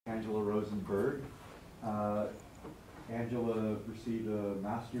Angela Rosenberg. Angela received a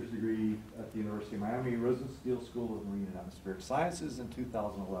master's degree at the University of Miami Rosenstiel School of Marine and Atmospheric Sciences in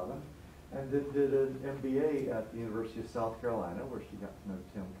 2011, and did an MBA at the University of South Carolina, where she got to know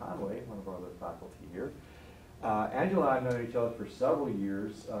Tim Conway, one of our other faculty here. Angela and I have known each other for several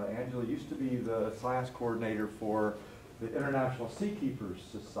years. Angela used to be the science coordinator for the International Seakeepers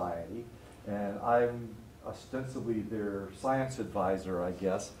Society, and I'm ostensibly their science advisor, I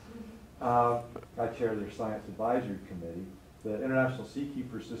guess. I chair their science advisory committee. The International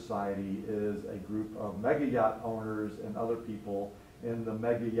Seakeepers Society is a group of mega yacht owners and other people in the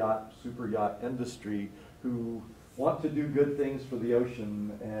mega yacht, super yacht industry who want to do good things for the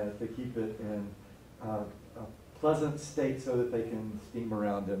ocean and to keep it in a pleasant state so that they can steam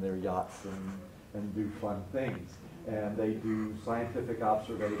around in their yachts and do fun things. And they do scientific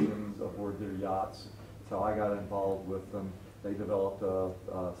observations aboard their yachts. So I got involved with them. They developed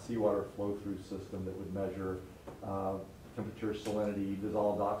a seawater flow-through system that would measure temperature, salinity,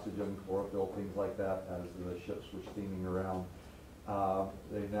 dissolved oxygen, chlorophyll, things like that as the ships were steaming around.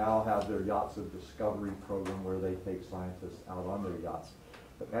 They now have their Yachts of Discovery program where they take scientists out on their yachts.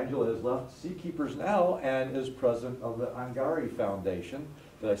 But Angela has left Seakeepers now and is president of the ANGARI Foundation.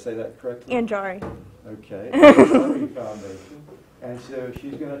 Did I say that correctly? ANGARI. Okay, ANGARI Foundation. And so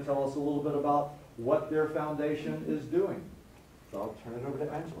she's going to tell us a little bit about what their foundation is doing. So I'll turn it over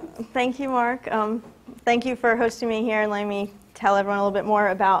to Angela. Thank you, Mark. Thank you for hosting me here and letting me tell everyone a little bit more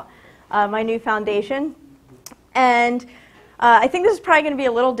about my new foundation. And I think this is probably going to be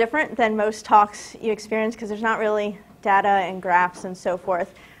a little different than most talks you experience because there's not really data and graphs and so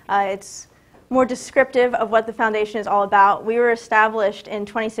forth. It's more descriptive of what the foundation is all about. We were established in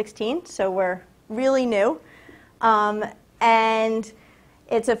 2016, so we're really new. And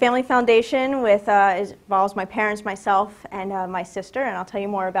it's a family foundation with it involves my parents, myself, and my sister, and I'll tell you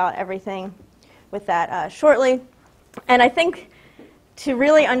more about everything with that shortly. And I think to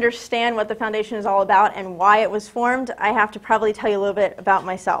really understand what the foundation is all about and why it was formed, I have to probably tell you a little bit about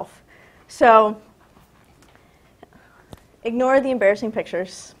myself. So ignore the embarrassing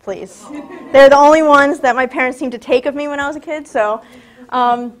pictures, please. They're the only ones that my parents seemed to take of me when I was a kid. So.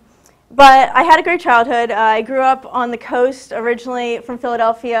 But I had a great childhood. I grew up on the coast, originally from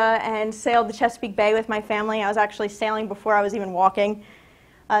Philadelphia, and sailed the Chesapeake Bay with my family. I was actually sailing before I was even walking.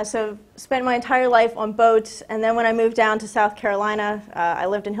 So spent my entire life on boats, and then when I moved down to South Carolina, I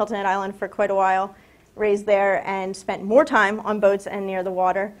lived in Hilton Head Island for quite a while, raised there, and spent more time on boats and near the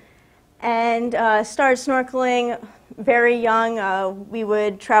water. And started snorkeling very young. We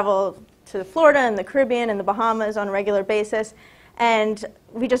would travel to Florida and the Caribbean and the Bahamas on a regular basis. And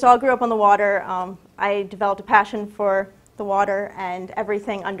we just all grew up on the water. I developed a passion for the water and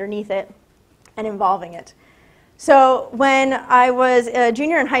everything underneath it and involving it. So when I was a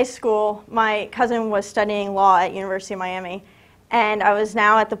junior in high school, my cousin was studying law at University of Miami. And I was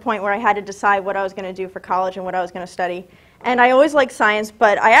now at the point where I had to decide what I was going to do for college and what I was going to study. And I always liked science,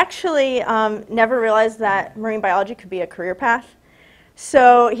 but I actually never realized that marine biology could be a career path.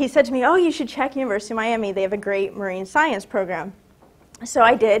 So he said to me, oh, you should check University of Miami. They have a great marine science program. So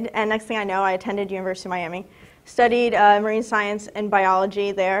I did, and next thing I know, I attended University of Miami, studied marine science and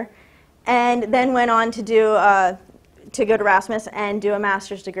biology there, and then went on to go to Erasmus and do a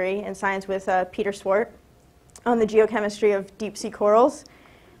master's degree in science with Peter Swart on the geochemistry of deep sea corals.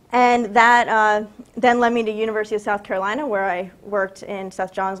 And that then led me to University of South Carolina, where I worked in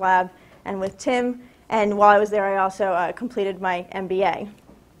Seth John's lab and with Tim. And while I was there, I also completed my MBA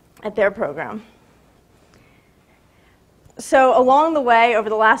at their program. So along the way, over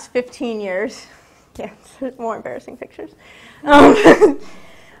the last 15 years, yeah, more embarrassing pictures,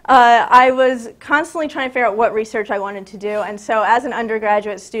 I was constantly trying to figure out what research I wanted to do. And so as an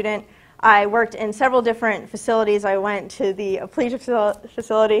undergraduate student, I worked in several different facilities. I went to the Aplysia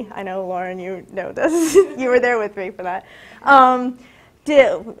facility. I know, Lauren, you know this. You were there with me for that.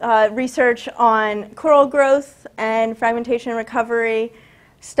 Did research on coral growth and fragmentation and recovery,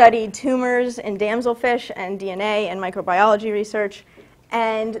 studied tumors in damselfish and DNA and microbiology research,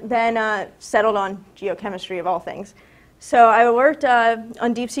 and then settled on geochemistry of all things. So I worked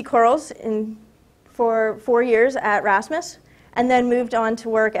on deep sea corals for 4 years at Erasmus, and then moved on to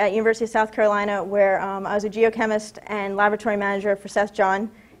work at University of South Carolina, where I was a geochemist and laboratory manager for Seth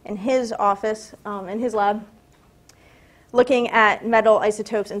John in his office, in his lab, looking at metal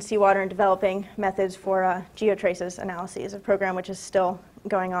isotopes in seawater and developing methods for geotraces analyses, a program which is still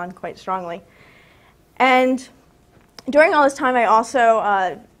going on quite strongly. And during all this time, I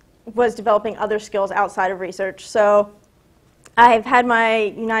also was developing other skills outside of research. So I've had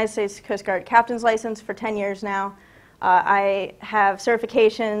my United States Coast Guard captain's license for 10 years now. I have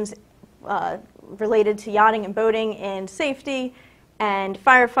certifications related to yachting and boating in safety and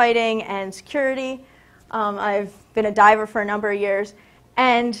firefighting and security. I've been a diver for a number of years.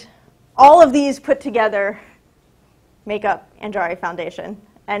 And all of these put together make up ANGARI Foundation.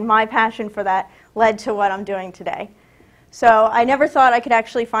 And my passion for that led to what I'm doing today. So I never thought I could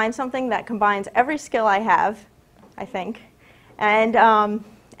actually find something that combines every skill I have, I think, and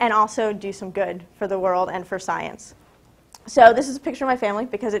also do some good for the world and for science. So this is a picture of my family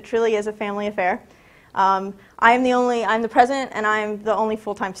because it truly is a family affair. I'm the president and I'm the only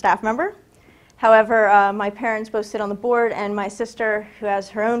full-time staff member. However, my parents both sit on the board, and my sister, who has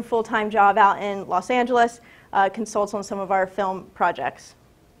her own full-time job out in Los Angeles, consults on some of our film projects.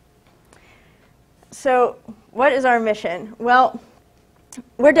 So what is our mission? Well,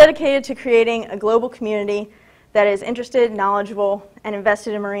 we're dedicated to creating a global community that is interested, knowledgeable, and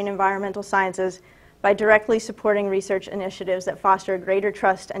invested in marine environmental sciences by directly supporting research initiatives that foster greater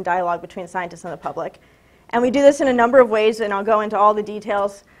trust and dialogue between scientists and the public. And we do this in a number of ways, and I'll go into all the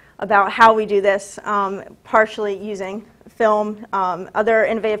details about how we do this, partially using film, other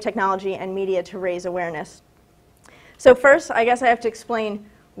innovative technology, and media to raise awareness. So first, I guess I have to explain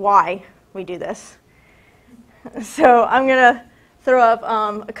why we do this. So I'm going to throw up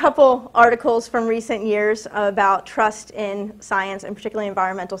a couple articles from recent years about trust in science, and particularly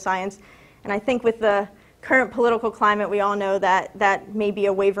environmental science. And I think with the current political climate, we all know that that may be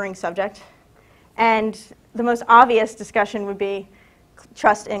a wavering subject. And the most obvious discussion would be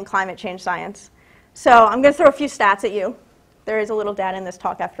trust in climate change science. So I'm going to throw a few stats at you. There is a little data in this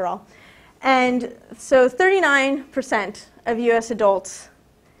talk after all. And so 39% of US adults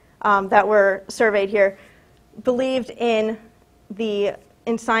that were surveyed here believed in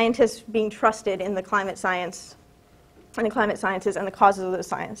scientists being trusted in the climate science and the climate sciences and the causes of those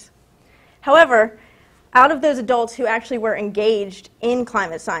science. However, out of those adults who actually were engaged in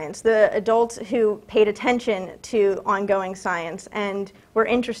climate science, the adults who paid attention to ongoing science and were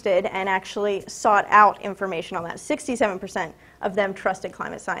interested and actually sought out information on that, 67% of them trusted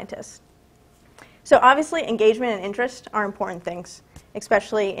climate scientists. So obviously, engagement and interest are important things,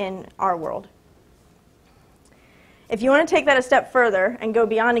 especially in our world. If you want to take that a step further and go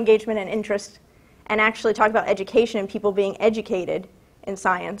beyond engagement and interest and actually talk about education and people being educated in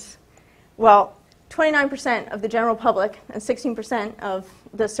science, well, 29% of the general public and 16% of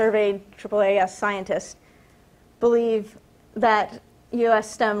the surveyed AAAS scientists believe that US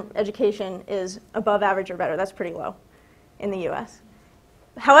STEM education is above average or better. That's pretty low in the US.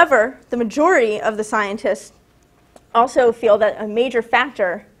 However, the majority of the scientists also feel that a major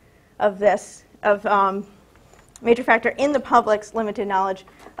factor of this, major factor in the public's limited knowledge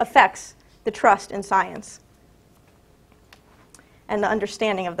affects the trust in science and the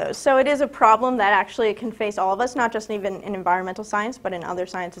understanding of those. So it is a problem that actually can face all of us, not just even in environmental science, but in other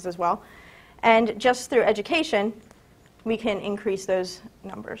sciences as well. And just through education, we can increase those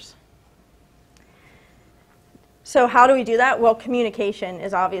numbers. So how do we do that? Well, communication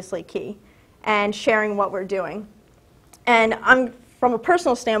is obviously key, and sharing what we're doing. And from a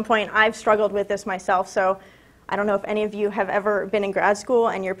personal standpoint, I've struggled with this myself. So I don't know if any of you have ever been in grad school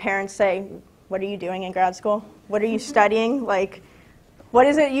and your parents say, "What are you doing in grad school? What are you studying? Like, what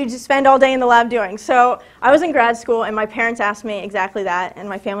is it you just spend all day in the lab doing?" So I was in grad school, and my parents asked me exactly that, and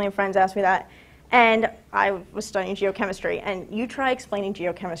my family and friends asked me that. And I was studying geochemistry. And you try explaining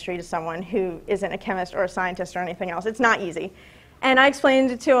geochemistry to someone who isn't a chemist or a scientist or anything else. It's not easy. And I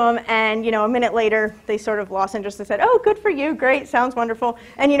explained it to them, and a minute later, they sort of lost interest. They said, "Oh, good for you, great, sounds wonderful,"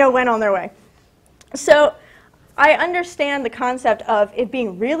 and went on their way. So I understand the concept of it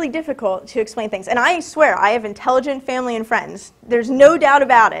being really difficult to explain things. And I swear, I have intelligent family and friends. There's no doubt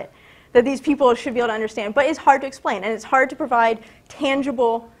about it that these people should be able to understand. But it's hard to explain, and it's hard to provide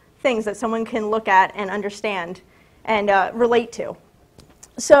tangible things that someone can look at and understand and relate to.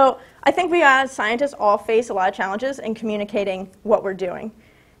 So I think we as scientists all face a lot of challenges in communicating what we're doing.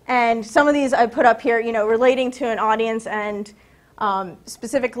 And some of these I put up here, relating to an audience and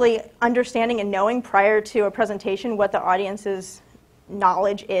specifically understanding and knowing prior to a presentation what the audience's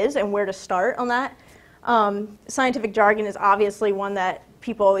knowledge is and where to start on that. Scientific jargon is obviously one that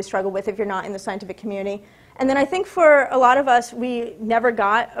people always struggle with if you're not in the scientific community. And then I think for a lot of us, we never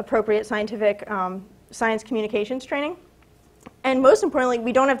got appropriate scientific science communications training. And most importantly,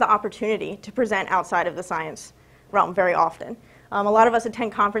 we don't have the opportunity to present outside of the science realm very often. A lot of us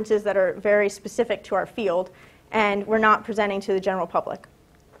attend conferences that are very specific to our field, and we're not presenting to the general public.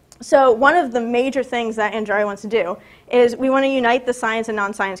 So one of the major things that ANGARI wants to do is we want to unite the science and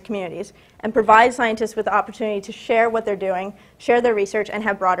non-science communities and provide scientists with the opportunity to share what they're doing, share their research, and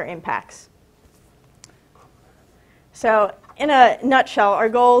have broader impacts. So in a nutshell, our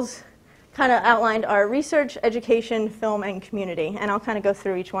goals kind of outlined our research, education, film, and community. And I'll kind of go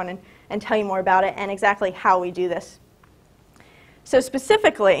through each one and tell you more about it and exactly how we do this. So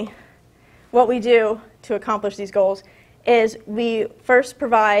specifically, what we do to accomplish these goals is we first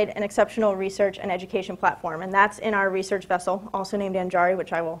provide an exceptional research and education platform, and that's in our research vessel, also named ANGARI,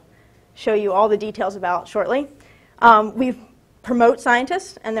 which I will show you all the details about shortly. We promote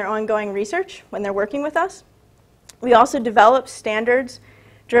scientists and their ongoing research when they're working with us. We also develop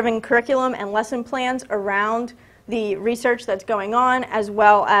standards-driven curriculum and lesson plans around the research that's going on, as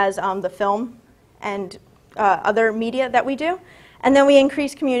well as the film and other media that we do. And then we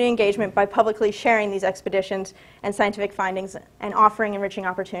increase community engagement by publicly sharing these expeditions and scientific findings and offering enriching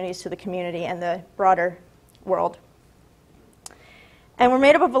opportunities to the community and the broader world. And we're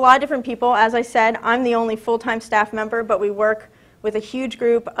made up of a lot of different people. As I said, I'm the only full-time staff member, but we work with a huge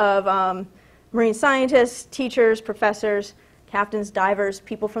group of marine scientists, teachers, professors, captains, divers,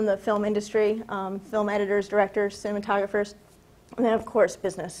 people from the film industry, film editors, directors, cinematographers, and then, of course,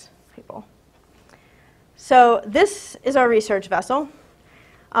 business people. So this is our research vessel.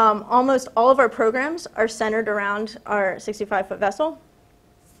 Almost all of our programs are centered around our 65-foot vessel.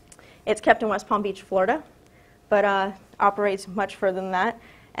 It's kept in West Palm Beach, Florida, but operates much further than that.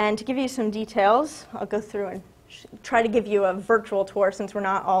 And to give you some details, I'll go through and try to give you a virtual tour since we're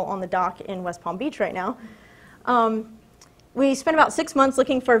not all on the dock in West Palm Beach right now. We spent about 6 months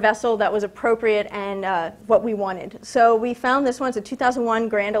looking for a vessel that was appropriate and what we wanted. So we found this one. It's a 2001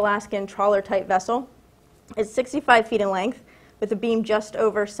 Grand Alaskan trawler-type vessel. It's 65 feet in length with a beam just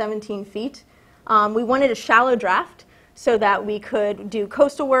over 17 feet. We wanted a shallow draft so that we could do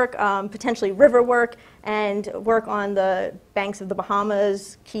coastal work, potentially river work, and work on the banks of the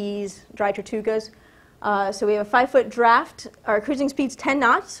Bahamas, Keys, Dry Tortugas. So we have a 5-foot draft. Our cruising speed's 10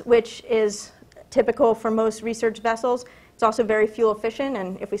 knots, which is typical for most research vessels. It's also very fuel efficient,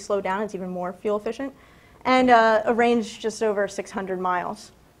 and if we slow down, it's even more fuel efficient. And a range just over 600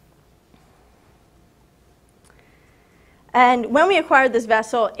 miles. And when we acquired this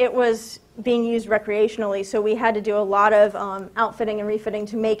vessel, it was being used recreationally, so we had to do a lot of outfitting and refitting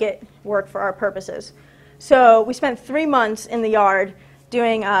to make it work for our purposes. So we spent 3 months in the yard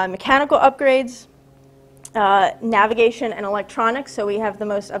doing mechanical upgrades, navigation and electronics, so we have the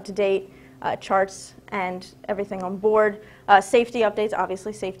most up-to-date charts and everything on board. Safety updates,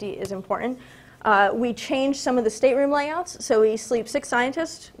 obviously safety is important. We changed some of the stateroom layouts, so we sleep 6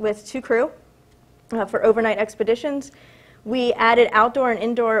 scientists with 2 crew for overnight expeditions. We added outdoor and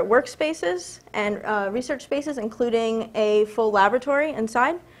indoor workspaces and research spaces, including a full laboratory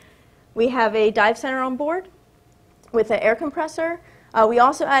inside. We have a dive center on board with an air compressor. We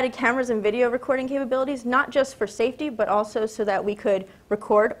also added cameras and video recording capabilities, not just for safety, but also so that we could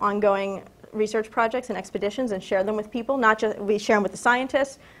record ongoing research projects and expeditions and share them with people. Not just we share them with the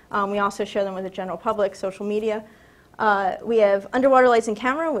scientists, we also share them with the general public, social media. We have underwater lights and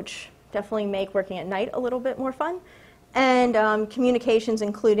camera, which definitely make working at night a little bit more fun. And communications,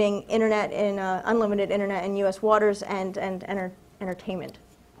 including internet in unlimited internet in U.S. waters and entertainment.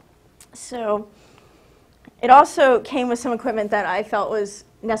 So it also came with some equipment that I felt was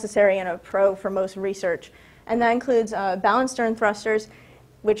necessary and a pro for most research, and that includes balanced stern thrusters,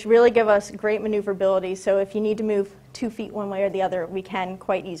 which really give us great maneuverability. So if you need to move 2 feet one way or the other, we can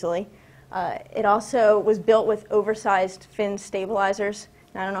quite easily. It also was built with oversized fin stabilizers.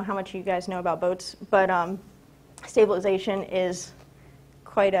 And I don't know how much you guys know about boats, but stabilization is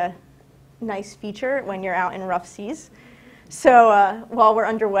quite a nice feature when you're out in rough seas. So while we're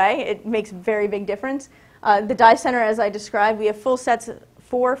underway, it makes a very big difference. The dive center, as I described, we have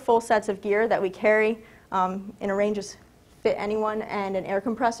 4 full sets of gear that we carry in a range of fit anyone, and an air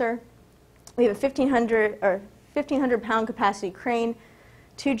compressor. We have a 1,500 pound capacity crane,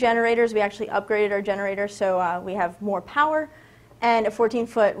 2 generators. We actually upgraded our generator, so we have more power, and a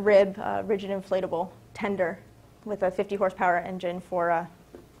 14-foot rib rigid inflatable tender with a 50 horsepower engine for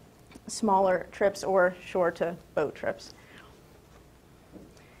smaller trips or shore to boat trips.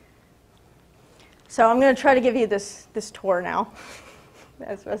 So I'm going to try to give you this tour now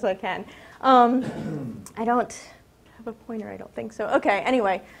as best I can. I don't have a pointer, I don't think so. Okay,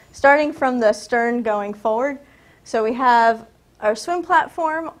 anyway, starting from the stern going forward. So we have our swim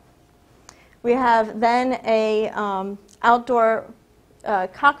platform. We have then a outdoor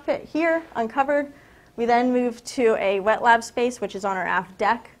cockpit here, uncovered. We then move to a wet lab space, which is on our aft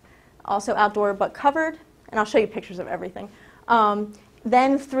deck, also outdoor but covered, and I'll show you pictures of everything.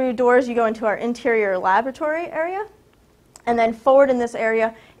 Then through doors, you go into our interior laboratory area, and then forward in this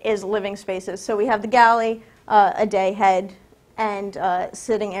area is living spaces. So we have the galley, a day head, and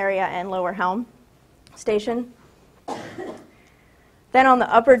sitting area and lower helm station. Then on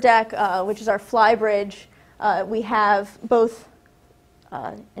the upper deck, which is our fly bridge, we have both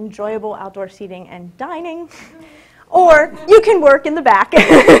enjoyable outdoor seating and dining, or you can work in the back.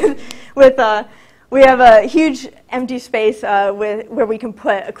 We have a huge empty space where we can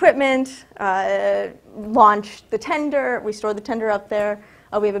put equipment, launch the tender. We store the tender up there.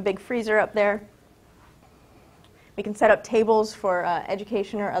 We have a big freezer up there. We can set up tables for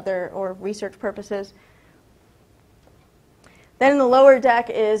education or research purposes. Then in the lower deck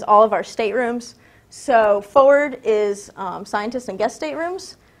is all of our staterooms. So forward is scientist and guest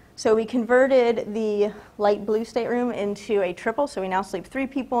staterooms. So we converted the light blue stateroom into a triple. So we now sleep 3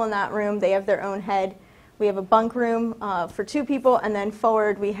 people in that room. They have their own head. We have a bunk room for 2 people, and then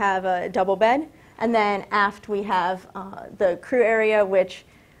forward we have a double bed. And then aft we have the crew area, which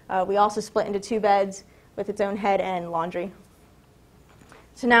we also split into 2 beds with its own head and laundry.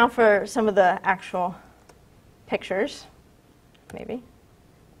 So now for some of the actual pictures. Maybe.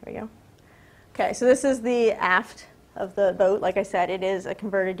 There we go. Okay, so this is the aft of the boat. Like I said, it is a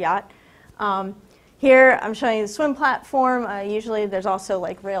converted yacht. Here I'm showing you the swim platform. Usually there's also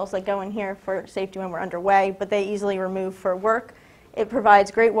like rails that go in here for safety when we're underway, but they easily remove for work. It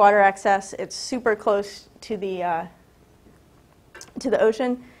provides great water access. It's super close to the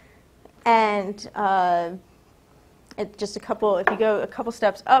ocean, and it's just if you go a couple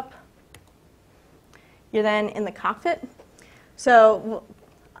steps up, you're then in the cockpit. So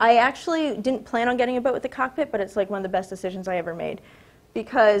I actually didn't plan on getting a boat with the cockpit, but it's like one of the best decisions I ever made,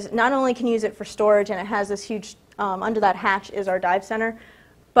 because not only can you use it for storage, and it has this huge, under that hatch is our dive center,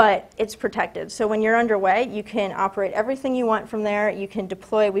 but it's protected. So when you're underway, you can operate everything you want from there. You can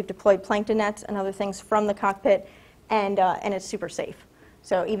we've deployed plankton nets and other things from the cockpit, and it's super safe,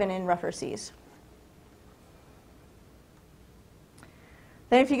 so even in rougher seas.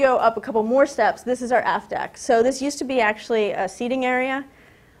 Then if you go up a couple more steps, this is our aft deck. So this used to be actually a seating area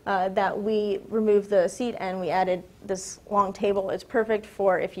that we removed the seat and we added this long table. It's perfect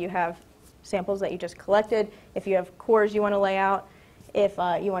for if you have samples that you just collected, if you have cores you want to lay out, if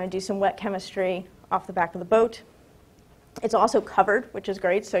you want to do some wet chemistry off the back of the boat. It's also covered, which is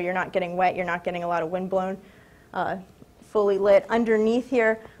great, so you're not getting wet, you're not getting a lot of wind blown. Fully lit. Underneath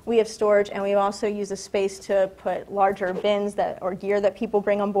here, we have storage, and we also use a space to put larger bins or gear that people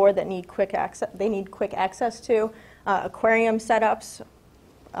bring on board that need quick access. They need quick access to aquarium setups.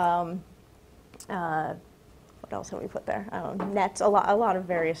 What else have we put there? I don't know, nets. A lot of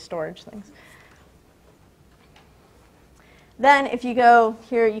various storage things. Then, if you go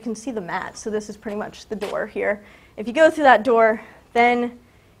here, you can see the mat. So this is pretty much the door here. If you go through that door, then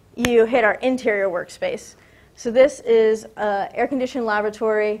you hit our interior workspace. So this is an air-conditioned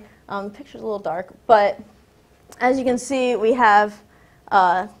laboratory. The picture's a little dark, but as you can see, we have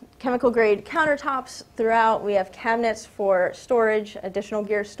chemical-grade countertops throughout. We have cabinets for storage, additional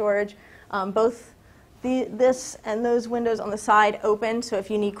gear storage. Both this and those windows on the side open, so if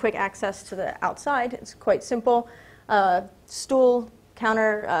you need quick access to the outside, it's quite simple. Stool,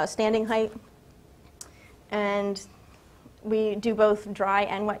 counter, standing height, and we do both dry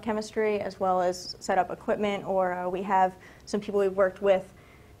and wet chemistry, as well as set up equipment, or we have some people we've worked with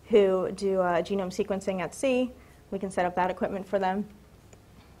who do genome sequencing at sea. We can set up that equipment for them.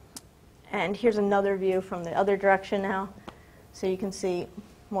 And here's another view from the other direction now. So you can see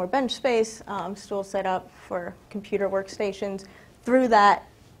more bench space, stool set up for computer workstations. Through that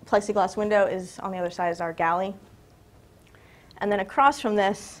plexiglass window is, on the other side, is our galley. And then across from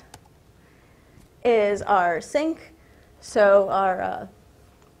this is our sink. So our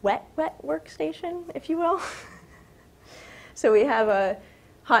wet workstation, if you will. So we have a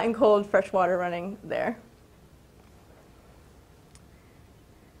hot and cold fresh water running there.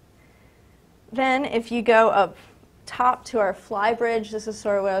 Then if you go up top to our fly bridge, this is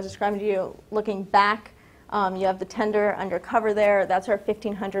sort of what I was describing to you. Looking back, you have the tender under cover there. That's our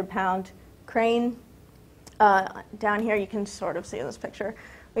 1,500-pound crane. Down here, you can sort of see in this picture.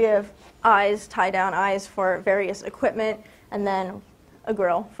 We have eyes, tie-down eyes for various equipment, and then a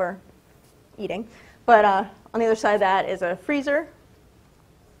grill for eating. But on the other side of that is a freezer.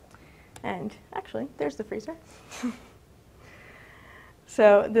 And actually, there's the freezer.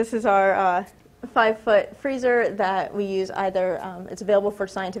 So this is our 5-foot freezer that we use either, it's available for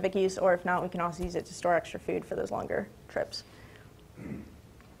scientific use, or if not, we can also use it to store extra food for those longer trips.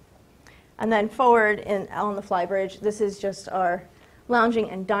 And then forward on the fly bridge, this is just our lounging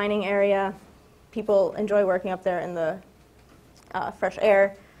and dining area. People enjoy working up there in the fresh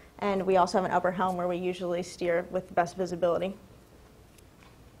air, and we also have an upper helm where we usually steer with the best visibility.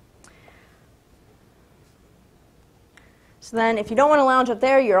 So then if you don't want to lounge up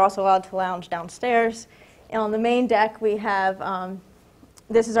there, you're also allowed to lounge downstairs On the main deck, we have,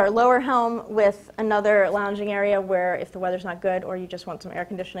 this is our lower helm with another lounging area where if the weather's not good or you just want some air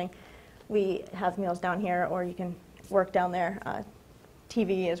conditioning, we have meals down here, or you can work down there,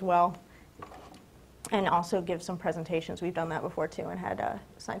 TV as well, and also give some presentations. We've done that before too and had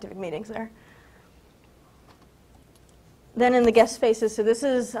scientific meetings there. Then in the guest spaces, so this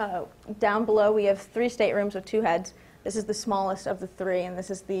is down below, we have 3 staterooms with 2 heads. This is the smallest of the 3, and this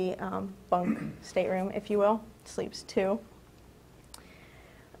is the bunk stateroom, if you will. Sleeps 2.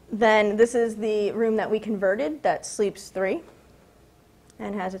 Then this is the room that we converted that sleeps 3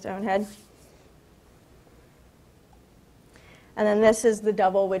 and has its own head. And then this is the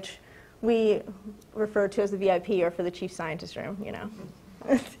double, which we refer to as the VIP, or for the chief scientist room, you know.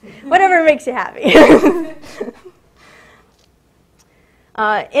 Whatever makes you happy.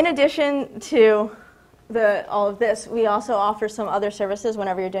 In addition to all of this, we also offer some other services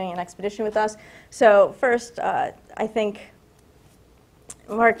whenever you're doing an expedition with us. So first, I think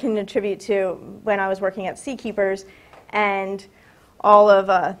Mark can attribute to when I was working at Seakeepers, and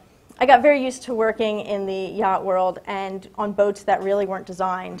I got very used to working in the yacht world and on boats that really weren't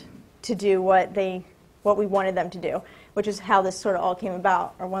designed to do what we wanted them to do, which is how this sort of all came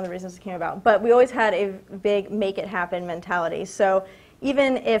about, or one of the reasons it came about. But we always had a big make-it-happen mentality. So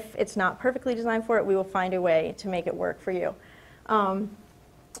even if it's not perfectly designed for it, we will find a way to make it work for you.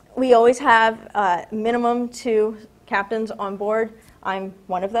 We always have minimum 2 captains on board. I'm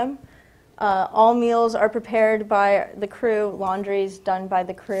one of them. All meals are prepared by the crew, laundries done by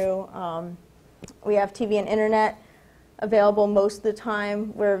the crew. We have TV and internet available most of the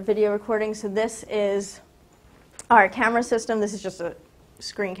time. We're video recording, so this is our camera system. This is just a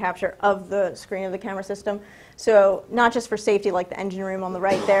screen capture of the screen of the camera system. So not just for safety, like the engine room on the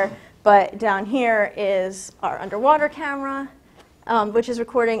right there, but down here is our underwater camera, which is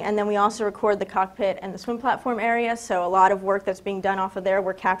recording, and then we also record the cockpit and the swim platform area. So a lot of work that's being done off of there,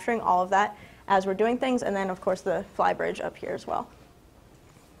 we're capturing all of that as we're doing things, and then of course the flybridge up here as well.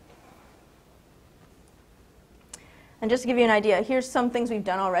 And just to give you an idea, here's some things we've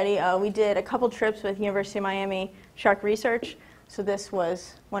done already. We did a couple trips with University of Miami Shark Research. So this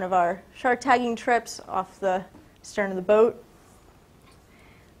was one of our shark tagging trips off the stern of the boat.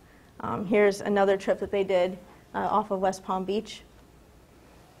 Here's another trip that they did off of West Palm Beach.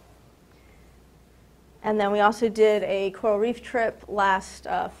 And then we also did a coral reef trip last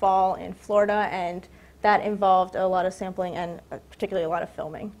fall in Florida, and that involved a lot of sampling and particularly a lot of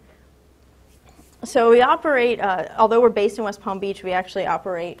filming. So we operate, although we're based in West Palm Beach, we actually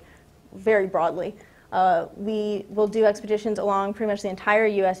operate very broadly. We will do expeditions along pretty much the entire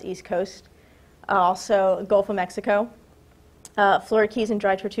U.S. East Coast, also Gulf of Mexico, Florida Keys and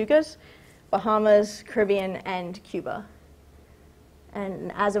Dry Tortugas, Bahamas, Caribbean, and Cuba.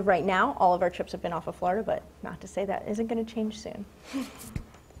 And as of right now, all of our trips have been off of Florida, but not to say that isn't going to change soon.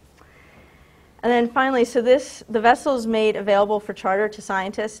 And then finally, so the vessel is made available for charter to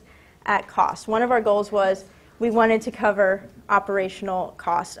scientists at cost. One of our goals was we wanted to cover operational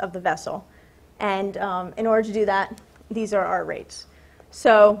costs of the vessel. And in order to do that, these are our rates.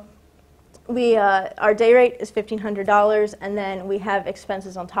 So our day rate is $1,500, and then we have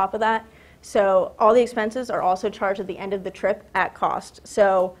expenses on top of that. So all the expenses are also charged at the end of the trip at cost.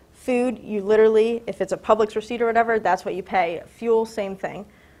 So food, you literally, if it's a Publix receipt or whatever, that's what you pay. Fuel, same thing.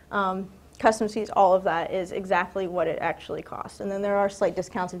 Customs fees, all of that is exactly what it actually costs. And then there are slight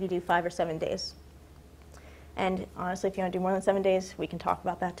discounts if you do 5 or 7 days. And honestly, if you want to do more than 7 days, we can talk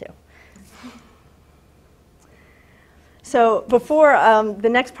about that too. So before, the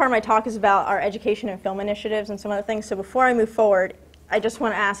next part of my talk is about our education and film initiatives and some other things. So before I move forward, I just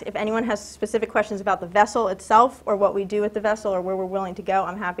want to ask if anyone has specific questions about the vessel itself or what we do with the vessel or where we're willing to go.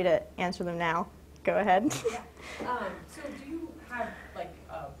 I'm happy to answer them now. Go ahead. Yeah. So do you have like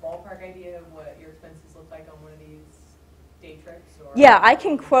a ballpark idea of what your expenses look like on one of these day trips? Or yeah, I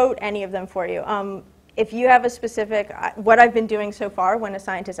can quote any of them for you. If you have a specific, what I've been doing so far when a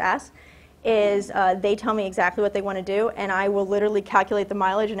scientist asks is they tell me exactly what they want to do, and I will literally calculate the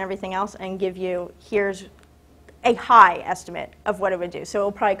mileage and everything else and give you, here's a high estimate of what it would do. So it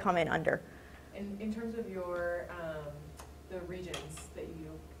will probably come in under. And in terms of your, the regions that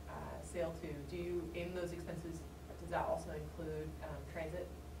you sail to, do you, in those expenses, does that also include transit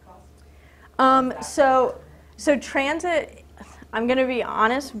costs? So transit, I'm going to be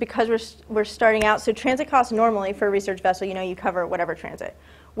honest, because we're starting out, so transit costs normally for a research vessel, you cover whatever transit.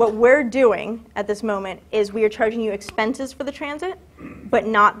 What we're doing at this moment is we are charging you expenses for the transit, but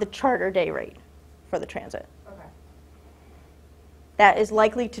not the charter day rate for the transit. Okay. That is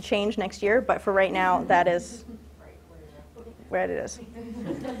likely to change next year, but for right now, that is. where it is.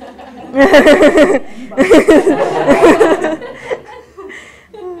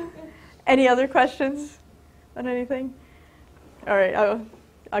 Any other questions on anything? All right,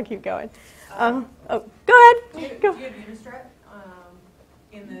 I'll keep going. Oh, go ahead. Do you have Unistrut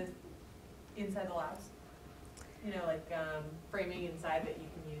inside the labs? You know, like framing inside that you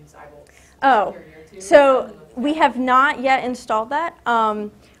can use eyebolts. Oh, so we have not yet installed that.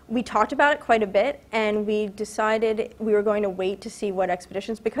 We talked about it quite a bit, and we decided we were going to wait to see what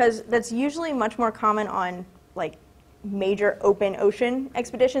expeditions, because that's usually much more common on like major open ocean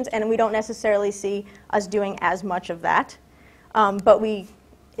expeditions, and we don't necessarily see us doing as much of that. But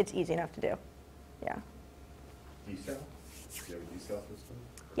it's easy enough to do. Yeah. Desal? Do you have a desal system?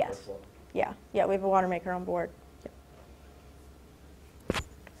 Yes. Yeah. Yeah, we have a water maker on board. Yep.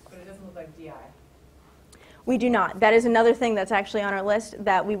 But it doesn't look like DI. We do not. That is another thing that's actually on our list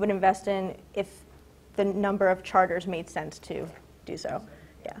that we would invest in if the number of charters made sense to do so.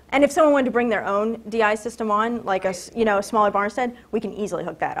 Yeah. And if someone wanted to bring their own DI system on, like a smaller barnstead, we can easily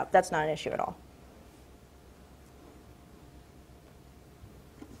hook that up. That's not an issue at all.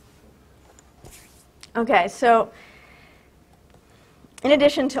 Okay, so in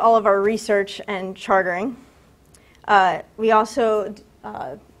addition to all of our research and chartering, we also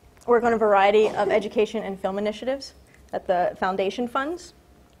work on a variety of education and film initiatives that the foundation funds.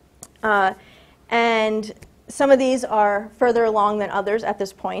 And some of these are further along than others at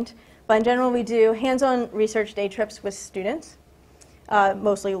this point. But in general, we do hands-on research day trips with students,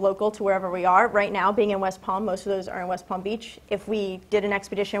 mostly local to wherever we are. Right now, being in West Palm, most of those are in West Palm Beach. If we did an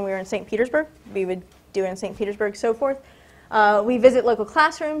expedition, we were in St. Petersburg, we would do it in St. Petersburg, so forth. We visit local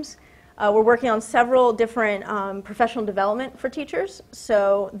classrooms. We're working on several different professional development for teachers,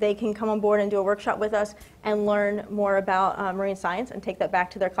 so they can come on board and do a workshop with us and learn more about marine science and take that back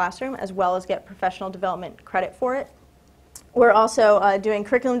to their classroom, as well as get professional development credit for it. We're also doing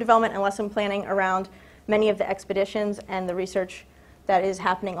curriculum development and lesson planning around many of the expeditions and the research that is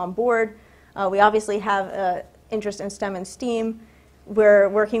happening on board. We obviously have interest in STEM and STEAM. We're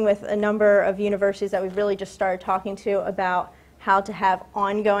working with a number of universities that we've really just started talking to about how to have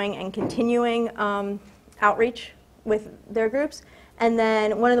ongoing and continuing outreach with their groups. And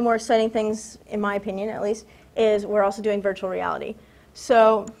then one of the more exciting things, in my opinion at least, is we're also doing virtual reality.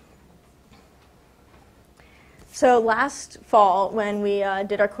 So last fall, when we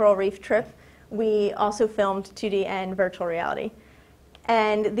did our coral reef trip, we also filmed 2D and virtual reality.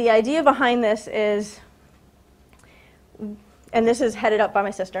 And the idea behind this is, and this is headed up by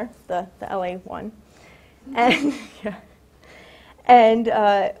my sister, the LA one. And, yeah. And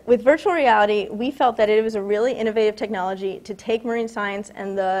with virtual reality, we felt that it was a really innovative technology to take marine science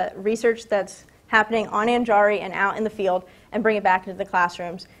and the research that's happening on ANGARI and out in the field and bring it back into the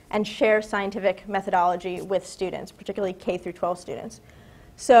classrooms and share scientific methodology with students, particularly K through 12 students.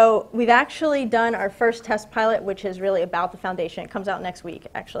 So we've actually done our first test pilot, which is really about the foundation. It comes out next week,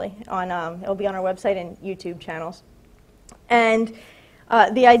 actually. It'll be on our website and YouTube channels. And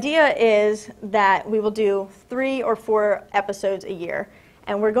the idea is that we will do 3 or 4 episodes a year.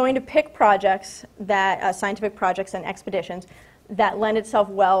 And we're going to pick projects, scientific projects and expeditions, that lend itself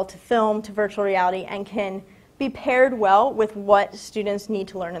well to film, to virtual reality, and can be paired well with what students need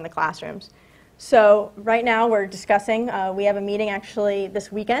to learn in the classrooms. So right now we're discussing, we have a meeting actually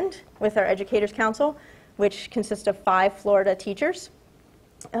this weekend with our Educators Council, which consists of 5 Florida teachers.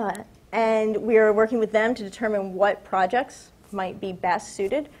 And we are working with them to determine what projects might be best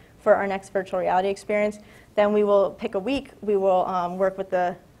suited for our next virtual reality experience. Then we will pick a week. We will work with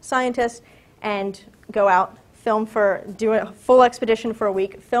the scientists and go out, do a full expedition for a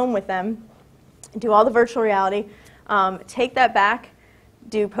week, film with them, do all the virtual reality, take that back,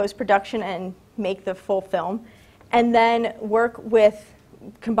 do post-production and make the full film, and then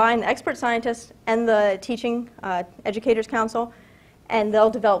combine the expert scientists and the teaching Educators Council, and they'll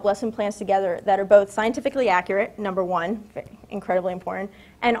develop lesson plans together that are both scientifically accurate, number one, incredibly important,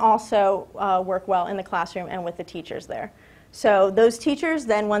 and also work well in the classroom and with the teachers there. So those teachers,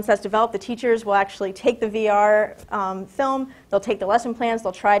 then once that's developed, the teachers will actually take the VR film, they'll take the lesson plans,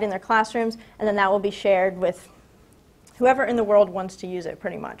 they'll try it in their classrooms, and then that will be shared with whoever in the world wants to use it,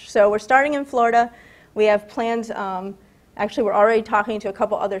 pretty much. So we're starting in Florida. We have plans, actually we're already talking to a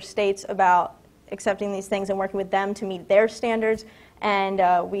couple other states about accepting these things and working with them to meet their standards,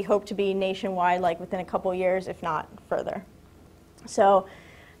 and we hope to be nationwide, like within a couple years, if not further. So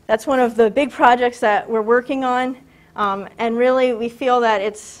that's one of the big projects that we're working on, and really we feel that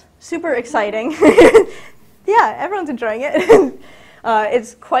it's super exciting. Yeah, everyone's enjoying it.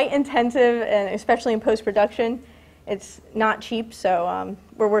 It's quite intensive, and especially in post-production. It's not cheap, so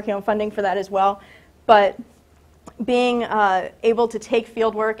we're working on funding for that as well. But being able to take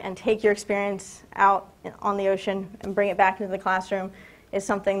field work and take your experience out on the ocean and bring it back into the classroom is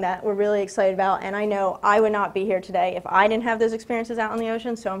something that we're really excited about. And I know I would not be here today if I didn't have those experiences out on the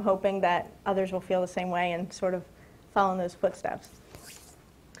ocean, so I'm hoping that others will feel the same way and sort of follow in those footsteps.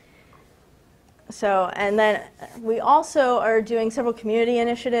 So, and then we also are doing several community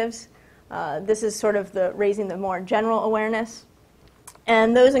initiatives. This is sort of raising the more general awareness.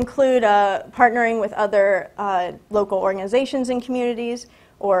 And those include partnering with other local organizations and communities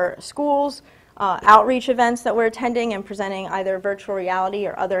or schools, outreach events that we're attending and presenting either virtual reality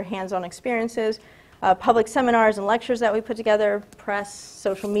or other hands-on experiences, public seminars and lectures that we put together, press,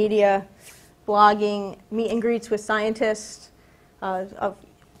 social media, blogging, meet and greets with scientists.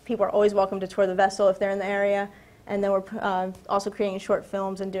 People are always welcome to tour the vessel if they're in the area. And then we're also creating short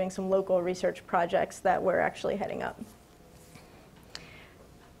films and doing some local research projects that we're actually heading up.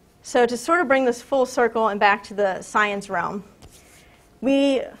 So to sort of bring this full circle and back to the science realm,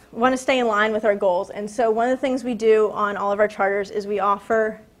 we want to stay in line with our goals. And so one of the things we do on all of our charters is we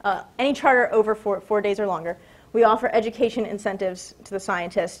offer, any charter over 4 days or longer, we offer education incentives to the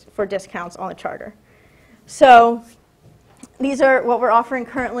scientists for discounts on the charter. So these are what we're offering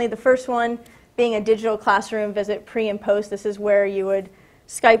currently. The first one being a digital classroom visit pre and post. This is where you would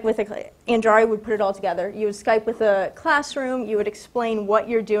Skype with ANGARI would put it all together. You would Skype with a classroom. You would explain what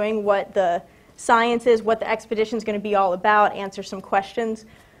you're doing, what the science is, what the expedition is going to be all about, answer some questions.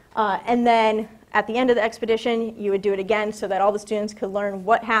 And then at the end of the expedition, you would do it again so that all the students could learn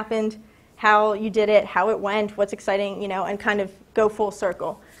what happened, how you did it, how it went, what's exciting, and kind of go full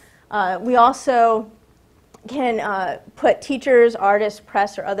circle. We also can put teachers, artists,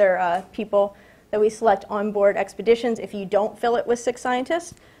 press, or other people that we select on board expeditions if you don't fill it with 6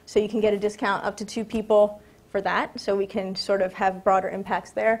 scientists. So you can get a discount up to 2 people for that, so we can sort of have broader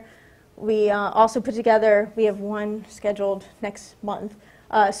impacts there. We also put together, we have one scheduled next month,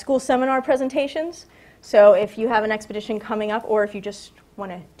 school seminar presentations. So if you have an expedition coming up, or if you just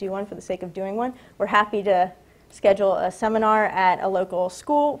want to do one for the sake of doing one, we're happy to schedule a seminar at a local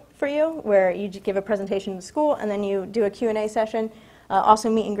school for you, where you give a presentation to the school, and then you do a Q&A session. Also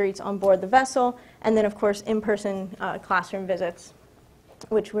meet and greets on board the vessel, and then of course in-person classroom visits,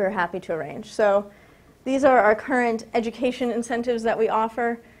 which we're happy to arrange. So these are our current education incentives that we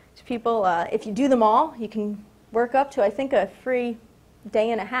offer to people. If you do them all, you can work up to, I think, a free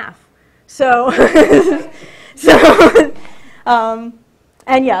day and a half. So,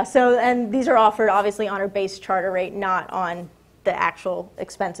 and these are offered obviously on our base charter rate, not on the actual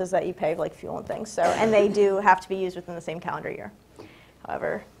expenses that you pay, like fuel and things. So, and they do have to be used within the same calendar year.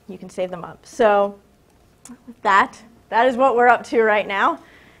 However, you can save them up. So that is what we're up to right now.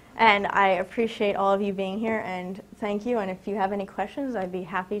 And I appreciate all of you being here, and thank you. And if you have any questions, I'd be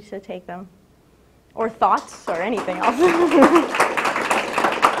happy to take them. Or thoughts, or anything else.